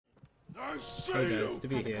Hey guys, to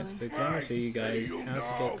be here. So today I'm going to show you guys how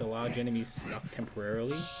to get the large enemies stuck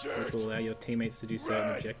temporarily, which will allow your teammates to do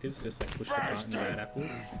certain objectives, just like push the cart and bad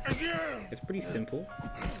apples. It's pretty simple.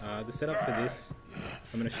 The setup for this,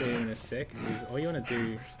 I'm going to show you in a sec, is all you want to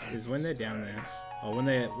do is when they're down there, or when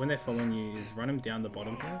they're following you, is run them down the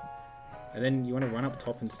bottom here. And then you want to run up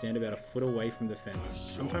top and stand about a foot away from the fence.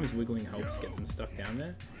 Sometimes wiggling helps get them stuck down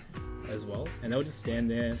there as well. And they'll just stand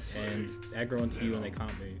there and aggro onto you and they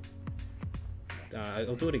can't move.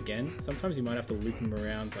 I'll do it again. Sometimes you might have to loop them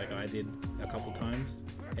around like I did a couple times.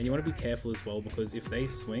 And you want to be careful as well, because if they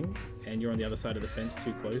swing and you're on the other side of the fence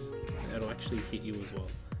too close, it'll actually hit you as well.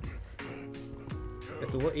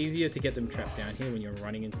 It's a lot easier to get them trapped down here when you're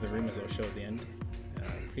running into the room, as I'll show at the end.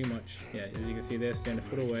 Pretty much, yeah, as you can see there, stand a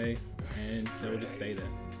foot away and they'll just stay there.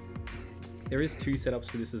 There is two setups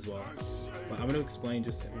for this as well, but I'm going to explain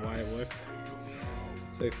just why it works.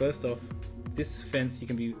 So first off, this fence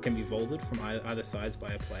can be vaulted from either sides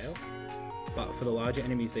by a player, but for the larger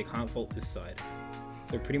enemies they can't vault this side.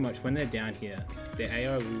 So pretty much when they're down here, their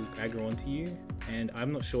AI will aggro onto you, and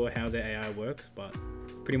I'm not sure how their AI works, but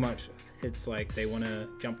pretty much it's like they want to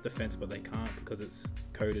jump the fence but they can't because it's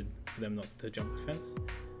coded for them not to jump the fence.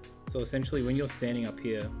 So essentially when you're standing up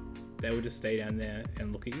here, they will just stay down there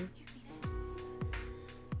and look at you.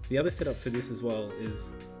 The other setup for this as well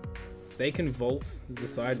is they can vault the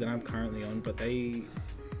side that I'm currently on, but they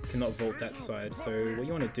cannot vault that side. So what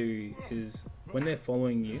you want to do is, when they're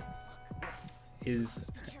following you,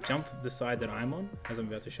 is jump the side that I'm on, as I'm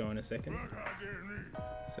about to show in a second.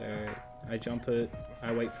 So I jump it,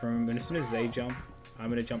 I wait for them, and as soon as they jump, I'm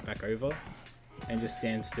going to jump back over and just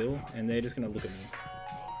stand still, and they're just going to look at me.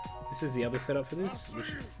 This is the other setup for this,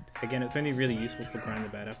 which again, it's only really useful for grinding the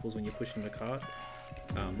bad apples when you're pushing the cart.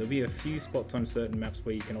 There'll be a few spots on certain maps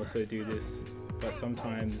where you can also do this, but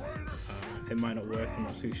sometimes it might not work, I'm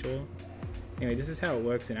not too sure. Anyway, this is how it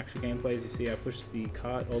works in actual gameplays. You see I push the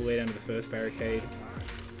cart all the way down to the first barricade.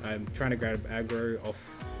 I'm trying to grab aggro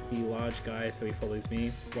off the large guy so he follows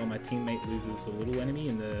me, while my teammate loses the little enemy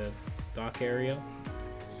in the dark area.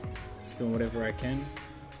 Just doing whatever I can.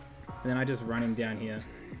 And then I just run him down here.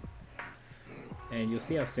 And you'll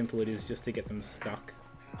see how simple it is just to get them stuck.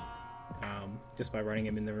 Just by running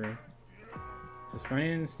him in the room. Just run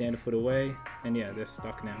in, stand a foot away, and yeah, they're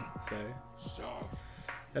stuck now. So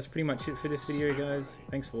that's pretty much it for this video, guys.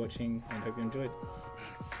 Thanks for watching and hope you enjoyed.